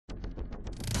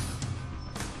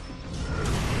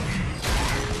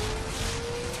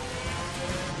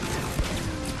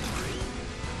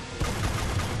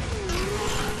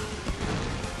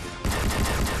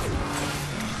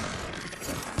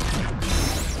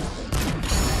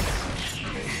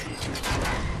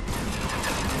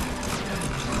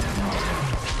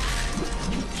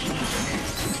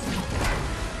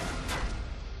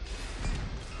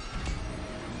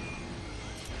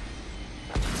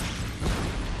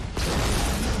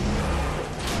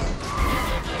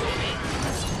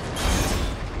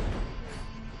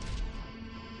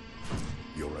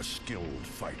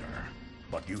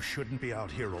You shouldn't be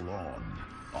out here alone.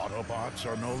 Autobots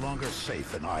are no longer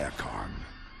safe in Iacon.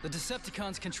 The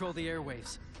Decepticons control the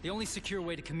airwaves. The only secure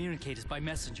way to communicate is by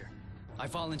messenger. I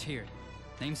volunteered.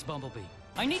 Name's Bumblebee.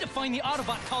 I need to find the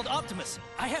Autobot called Optimus.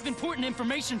 I have important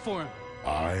information for him.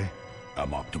 I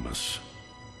am Optimus.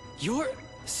 You're...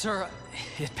 Sir,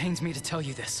 it pains me to tell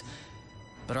you this,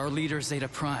 but our leader, Zeta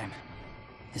Prime,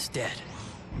 is dead.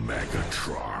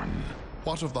 Megatron.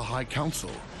 What of the High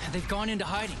Council? They've gone into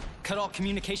hiding, cut all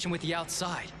communication with the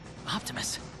outside.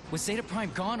 Optimus, with Zeta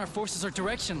Prime gone, our forces are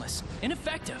directionless,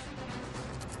 ineffective.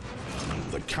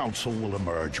 The Council will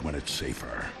emerge when it's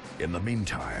safer. In the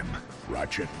meantime,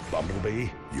 Ratchet, Bumblebee,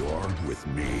 you're with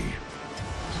me.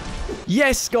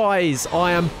 Yes, guys,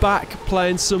 I am back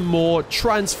playing some more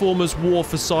Transformers War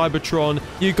for Cybertron.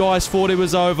 You guys thought it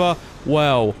was over?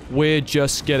 Well, we're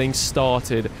just getting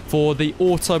started, for the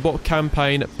Autobot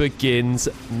campaign begins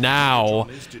now.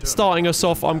 Starting us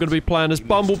off, I'm going to be playing as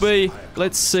Bumblebee.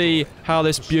 Let's see how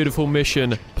this beautiful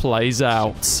mission plays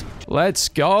out. Let's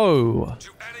go.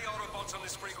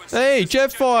 Hey,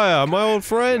 Jetfire, my old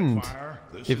friend.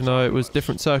 Even though it was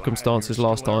different circumstances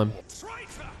last time.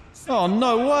 Oh,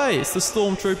 no way! It's the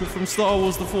Stormtrooper from Star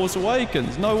Wars The Force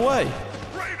Awakens. No way!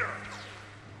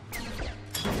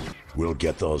 We'll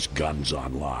get those guns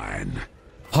online.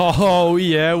 Oh,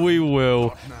 yeah, we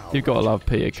will. You've got to love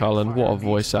Peter Cullen. What a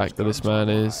voice actor this man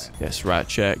is. Yes,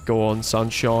 Ratchet. Go on,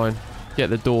 sunshine.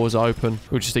 Get the doors open.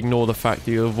 We'll just ignore the fact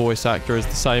that your voice actor is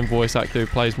the same voice actor who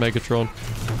plays Megatron.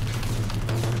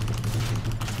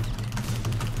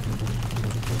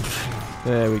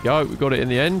 There we go. We got it in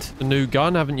the end. A new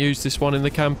gun. Haven't used this one in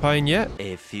the campaign yet.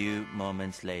 A few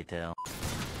moments later.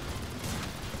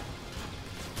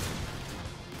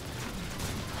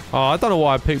 Oh, I don't know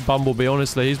why I picked Bumblebee,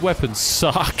 honestly. His weapon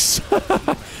sucks.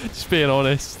 Just being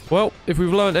honest. Well, if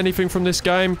we've learned anything from this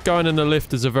game, going in the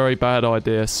lift is a very bad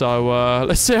idea. So,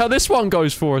 let's see how this one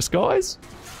goes for us, guys.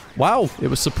 Wow, it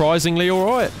was surprisingly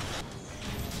alright.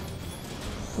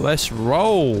 Let's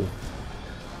roll.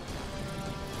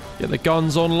 Get the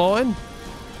guns online.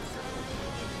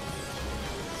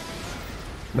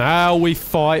 Now we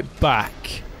fight back.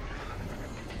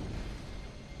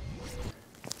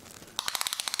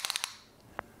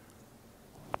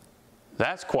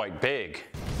 That's quite big.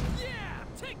 Yeah,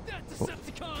 take that,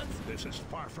 Decepticons! This is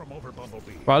far from over,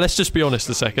 Bumblebee. Right, let's just be honest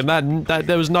a second. That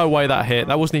there was no way that hit.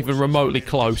 That wasn't even remotely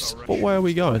close. What way are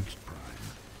we going?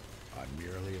 I'm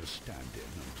merely a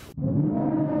stand-in.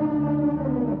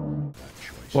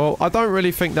 Well, I don't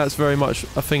really think that's very much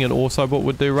a thing an Autobot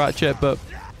would do, Ratchet, but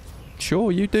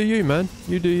sure, you do you, man.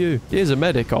 You do you. He is a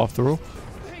medic, after all.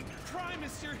 Hey,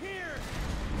 Primus, you're here!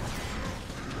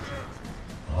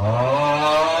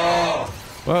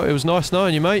 Well, it was nice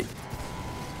knowing you, mate.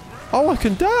 Oh, I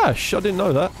can dash. I didn't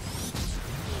know that.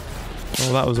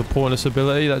 Oh, that was a pointless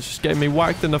ability. That's just getting me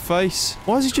whacked in the face.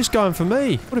 Why is he just going for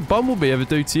me? What did Bumblebee ever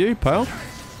do to you, pal?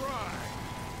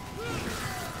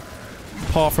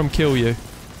 Apart from kill you.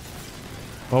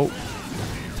 Oh,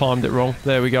 timed it wrong.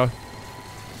 There we go.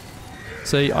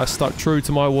 See, I stuck true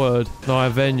to my word, and I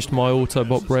avenged my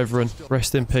Autobot brethren.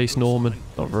 Rest in peace, Norman.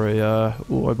 Not very,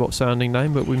 Autobot sounding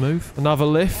name, but we move. Another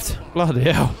lift. Bloody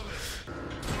hell.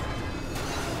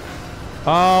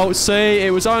 Oh, see,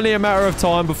 it was only a matter of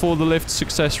time before the lift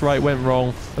success rate went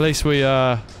wrong. At least we,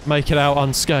 make it out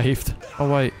unscathed.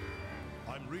 Oh, wait.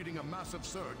 I'm reading a massive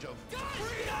surge of...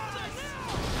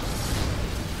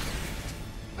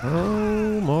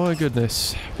 Oh, my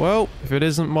goodness. Well, if it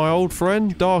isn't my old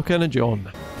friend, Dark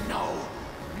Energon. No,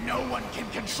 no one can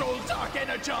control Dark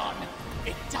Energon.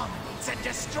 It dominates and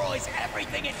destroys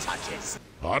everything it touches.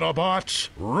 Autobots,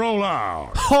 roll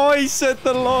out! Oh, he said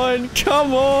the line.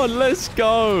 Come on, let's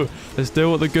go. Let's do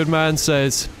what the good man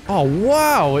says. Oh,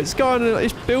 wow. It's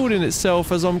building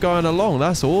itself as I'm going along.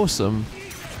 That's awesome.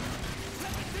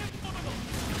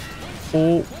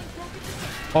 Oh.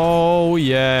 Oh,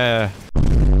 yeah.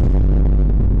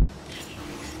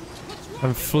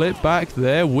 And flip back.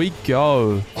 There we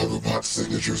go. Autobot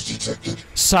signatures detected.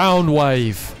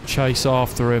 Soundwave. Chase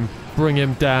after him. Bring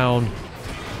him down.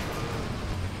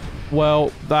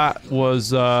 Well, that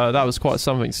was quite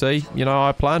something. See, you know,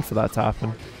 I planned for that to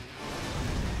happen.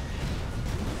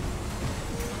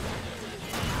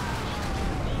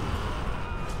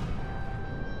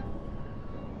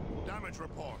 Damage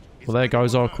report. Well, there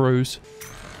goes our cruise.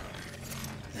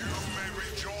 You may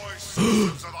rejoice,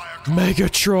 citizens of Iacon.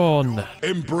 Megatron.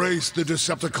 Embrace the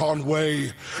Decepticon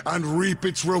way and reap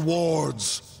its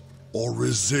rewards, or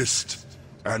resist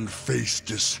and face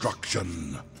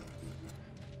destruction.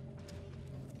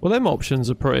 Well, them options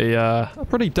are pretty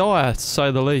dire, to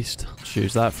say the least. Let's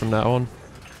use that from now on.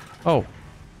 Oh.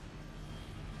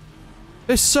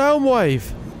 It's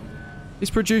Soundwave. He's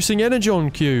producing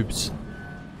energon cubes.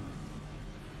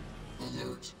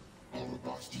 Alert.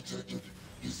 Autobots detected.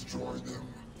 Destroy them.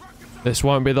 This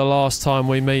won't be the last time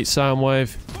we meet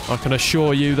Soundwave. I can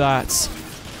assure you that.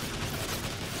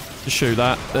 Just shoot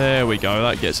that. There we go.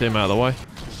 That gets him out of the way.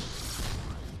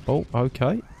 Oh,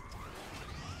 okay.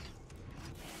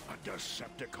 A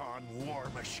Decepticon war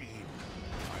machine.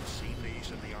 I've seen these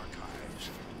in the archives.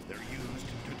 They're used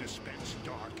to dispense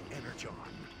dark energon.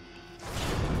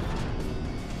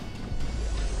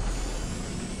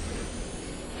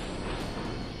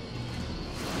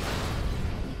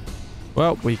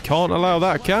 Well, we can't allow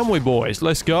that, can we, boys?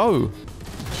 Let's go.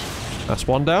 That's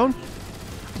one down.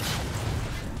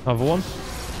 Another one.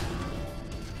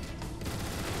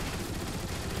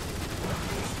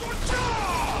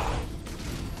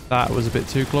 That was a bit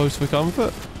too close for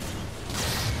comfort.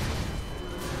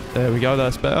 There we go,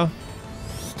 that's better.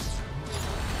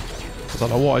 I don't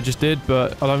know what I just did,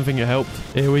 but I don't think it helped.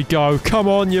 Here we go. Come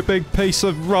on, you big piece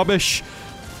of rubbish.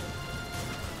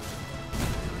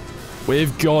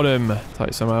 We've got him.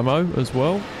 Take some ammo as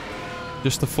well.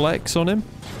 Just to flex on him.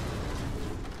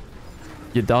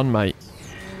 You're done, mate.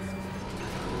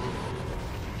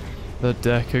 The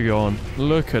Decagon.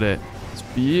 Look at it. It's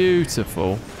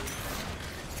beautiful.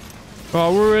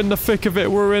 Oh, we're in the thick of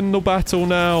it. We're in the battle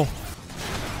now.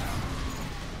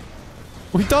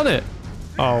 We've done it.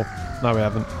 Oh, no we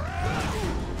haven't.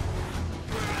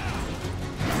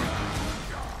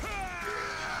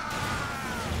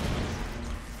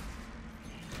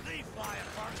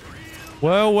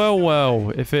 Well, well,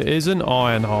 well. If it isn't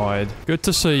Ironhide. Good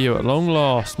to see you at long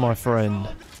last, my friend.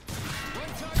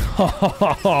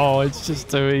 Oh, it's just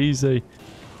too easy.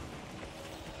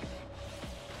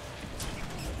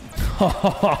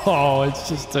 Oh, it's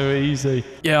just too easy.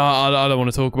 Yeah, I don't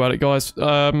want to talk about it, guys.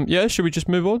 Yeah, should we just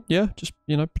move on? Yeah, just,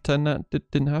 you know, pretend that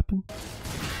didn't happen.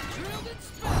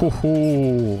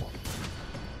 Ho-ho.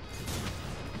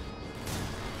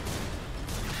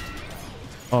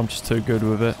 I'm just too good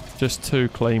with it. Just too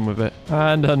clean with it.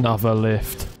 And another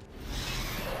lift.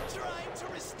 Trying to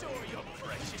restore your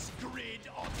precious grid,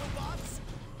 Autobots?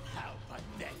 How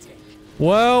pathetic.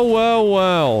 Well, well,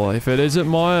 well. If it isn't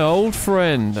my old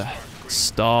friend,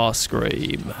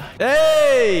 Starscream.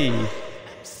 Hey!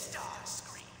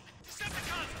 Starscream.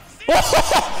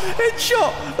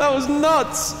 Headshot! That was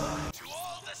nuts! To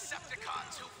all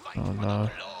Decepticons who fight Oh, for no.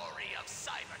 the glory of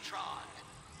Cybertron,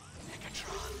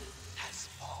 Megatron has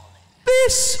fallen.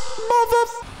 This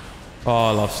mother... Oh,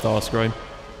 I love Starscream.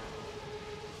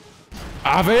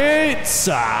 Have it!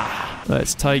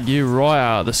 Let's take you right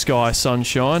out of the sky,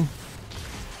 sunshine.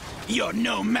 You're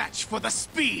no match for the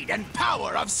speed and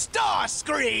power of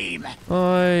Starscream!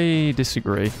 I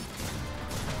disagree.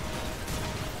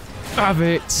 Have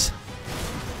it!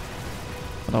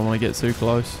 I don't want to get too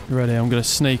close. You ready? I'm going to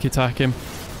sneak attack him.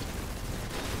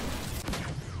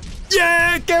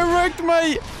 Yeah! Get wrecked,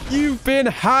 mate! You've been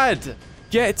had!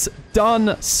 Get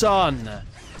done, son!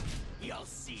 You'll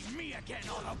see me again,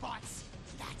 Autobots!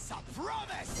 That's a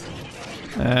promise!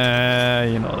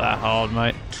 You're not that hard,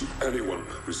 mate. To anyone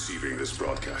receiving this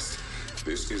broadcast,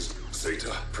 this is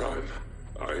Zeta Prime.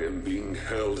 I am being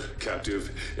held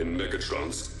captive in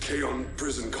Megatron's Kaon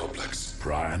prison complex.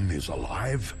 Prime is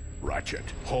alive? Ratchet,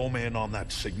 home in on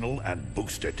that signal and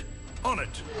boost it. On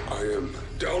it! I am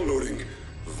downloading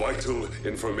vital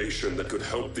information that could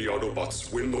help the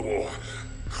Autobots win the war.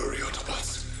 Hurry,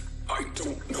 Autobots. I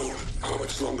don't know how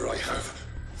much longer I have.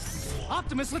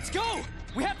 Optimus, let's go!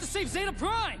 We have to save Zeta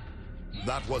Prime!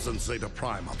 That wasn't Zeta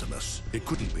Prime, Optimus. It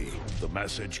couldn't be. The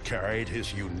message carried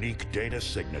his unique data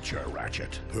signature,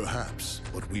 Ratchet. Perhaps,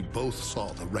 but we both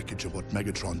saw the wreckage of what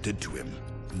Megatron did to him.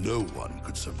 No one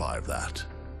could survive that.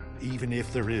 Even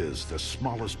if there is the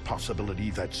smallest possibility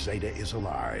that Zeta is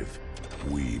alive,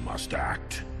 we must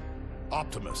act.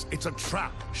 Optimus, it's a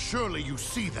trap. Surely you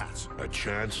see that. A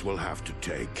chance we'll have to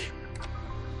take.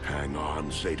 Hang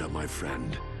on, Zeta, my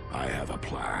friend. I have a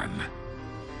plan.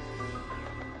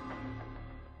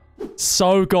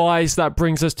 So guys, that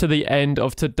brings us to the end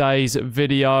of today's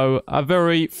video. A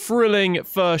very thrilling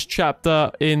first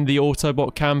chapter in the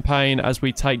Autobot campaign as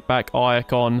we take back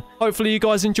Iacon. Hopefully you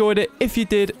guys enjoyed it. If you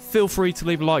did, feel free to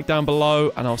leave a like down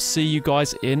below and I'll see you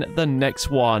guys in the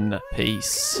next one.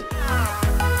 Peace.